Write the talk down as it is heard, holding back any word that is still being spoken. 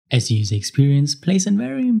As user experience plays a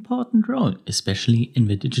very important role, especially in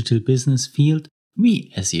the digital business field,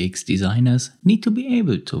 we as UX designers need to be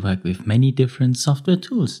able to work with many different software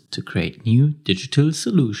tools to create new digital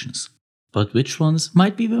solutions. But which ones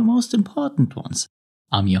might be the most important ones?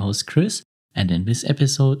 I'm your host Chris, and in this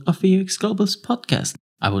episode of the UX Globals podcast,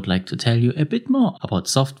 I would like to tell you a bit more about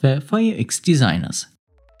software for UX designers.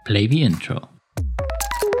 Play the intro.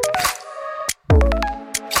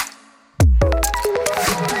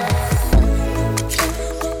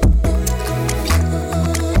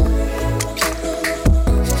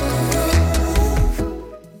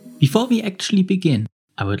 Before we actually begin,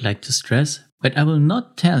 I would like to stress that I will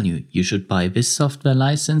not tell you should buy this software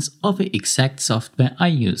license or the exact software I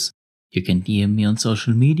use. You can DM me on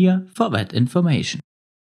social media for that information.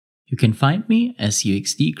 You can find me as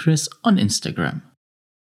UXDChris on Instagram.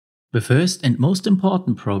 The first and most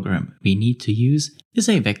important program we need to use is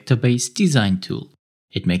a vector-based design tool.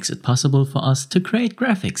 It makes it possible for us to create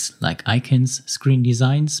graphics like icons, screen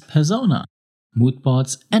designs, persona, mood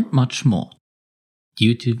boards, and much more.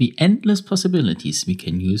 Due to the endless possibilities we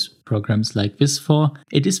can use programs like this for,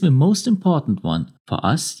 it is the most important one for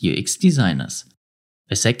us UX designers.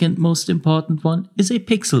 The second most important one is a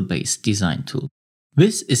pixel-based design tool.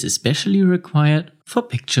 This is especially required for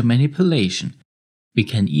picture manipulation. We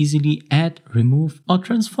can easily add, remove, or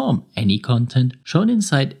transform any content shown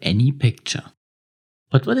inside any picture.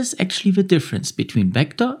 But what is actually the difference between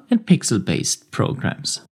vector and pixel-based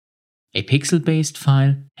programs? A pixel-based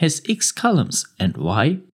file has X columns and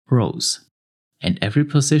Y rows, and every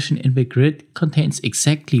position in the grid contains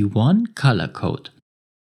exactly one color code.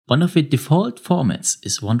 One of the default formats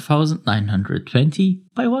is 1920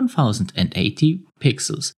 by 1080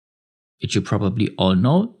 pixels, which you probably all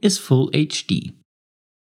know is Full HD.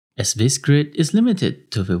 As this grid is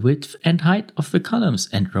limited to the width and height of the columns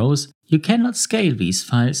and rows, you cannot scale these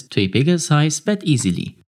files to a bigger size that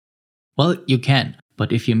easily. Well, you can.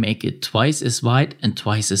 But if you make it twice as wide and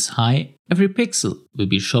twice as high, every pixel will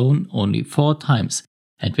be shown only 4 times,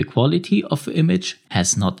 and the quality of the image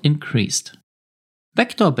has not increased.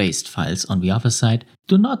 Vector-based files, on the other side,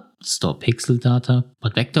 do not store pixel data,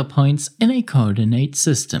 but vector points in a coordinate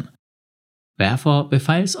system. Therefore, the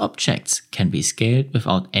file's objects can be scaled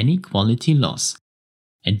without any quality loss.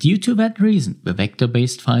 And due to that reason, the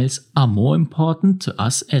vector-based files are more important to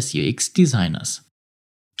us as UX designers.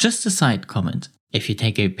 Just a side comment. If you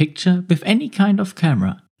take a picture with any kind of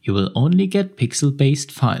camera, you will only get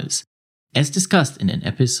pixel-based files. As discussed in an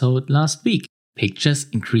episode last week, pictures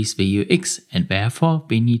increase the UX and therefore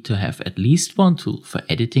we need to have at least one tool for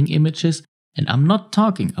editing images, and I'm not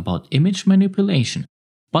talking about image manipulation,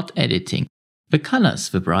 but editing. The colors,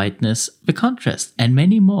 the brightness, the contrast and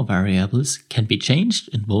many more variables can be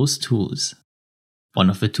changed in those tools. One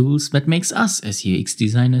of the tools that makes us as UX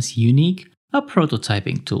designers unique are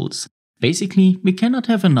prototyping tools. Basically, we cannot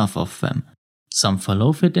have enough of them. Some for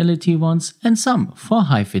low fidelity ones and some for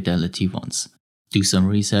high fidelity ones. Do some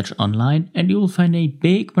research online and you will find a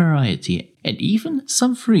big variety and even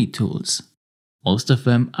some free tools. Most of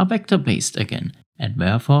them are vector-based again, and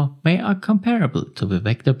therefore they are comparable to the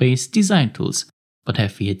vector-based design tools, but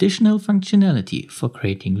have the additional functionality for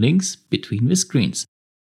creating links between the screens.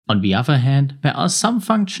 On the other hand, there are some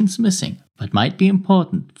functions missing, but might be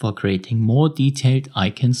important for creating more detailed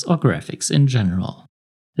icons or graphics in general.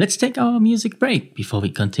 Let's take our music break before we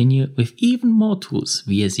continue with even more tools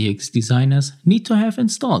we as UX designers need to have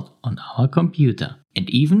installed on our computer, and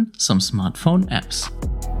even some smartphone apps.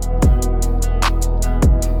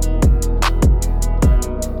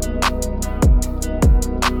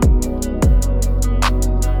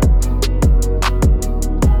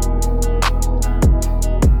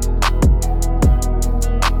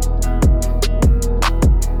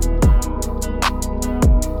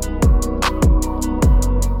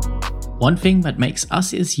 One thing that makes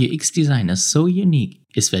us as UX designers so unique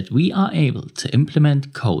is that we are able to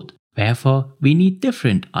implement code. Therefore, we need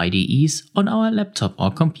different IDEs on our laptop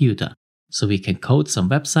or computer, so we can code some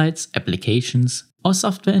websites, applications, or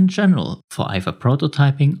software in general for either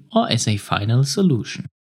prototyping or as a final solution.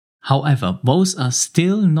 However, those are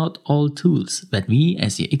still not all tools that we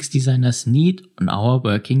as UX designers need on our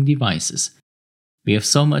working devices. We have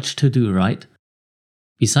so much to do, right?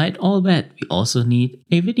 Beside all that, we also need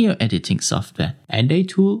a video editing software and a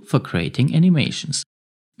tool for creating animations.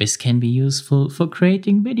 This can be useful for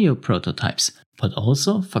creating video prototypes, but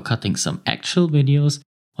also for cutting some actual videos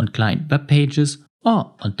on client web pages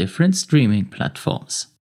or on different streaming platforms.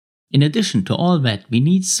 In addition to all that, we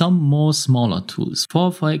need some more smaller tools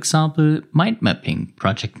for example, mind mapping,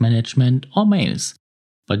 project management or mails.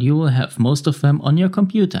 But you will have most of them on your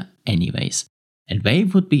computer anyways. And they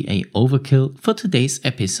would be a overkill for today's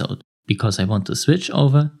episode, because I want to switch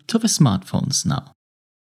over to the smartphones now.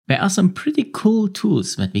 There are some pretty cool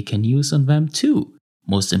tools that we can use on them too.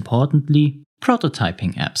 Most importantly,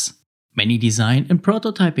 prototyping apps. Many design and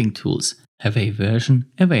prototyping tools have a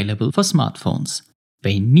version available for smartphones.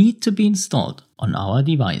 They need to be installed on our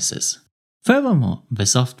devices. Furthermore, the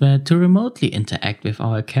software to remotely interact with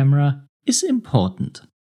our camera is important.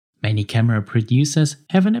 Many camera producers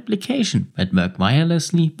have an application that works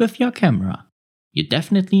wirelessly with your camera. You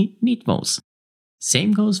definitely need those.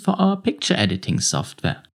 Same goes for our picture editing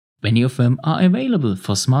software. Many of them are available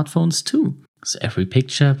for smartphones too, so every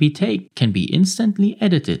picture we take can be instantly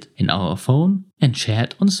edited in our phone and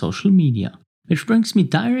shared on social media. Which brings me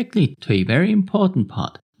directly to a very important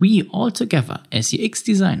part. We all together as UX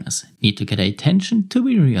designers need to get attention to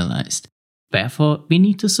be realized. Therefore, we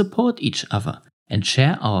need to support each other and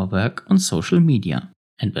share our work on social media.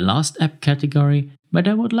 And the last app category that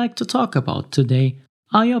I would like to talk about today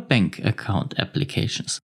are your bank account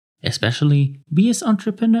applications. Especially, we as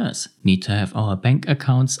entrepreneurs need to have our bank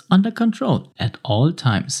accounts under control at all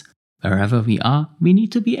times. Wherever we are, we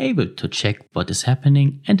need to be able to check what is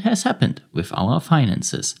happening and has happened with our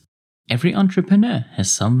finances. Every entrepreneur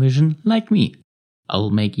has some vision like me. I will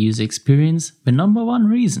make user experience the number one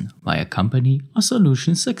reason why a company or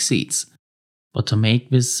solution succeeds. But to make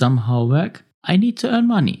this somehow work, I need to earn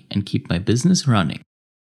money and keep my business running.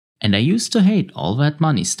 And I used to hate all that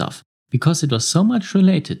money stuff, because it was so much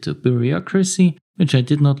related to bureaucracy, which I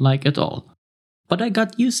did not like at all. But I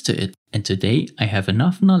got used to it, and today I have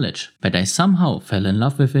enough knowledge that I somehow fell in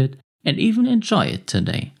love with it and even enjoy it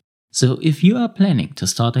today. So if you are planning to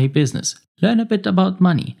start a business, learn a bit about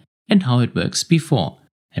money and how it works before,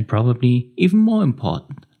 and probably even more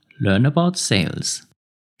important, learn about sales.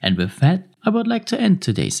 And with that, I would like to end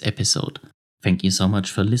today's episode. Thank you so much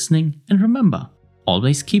for listening, and remember,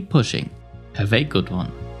 always keep pushing. Have a good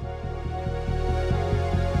one.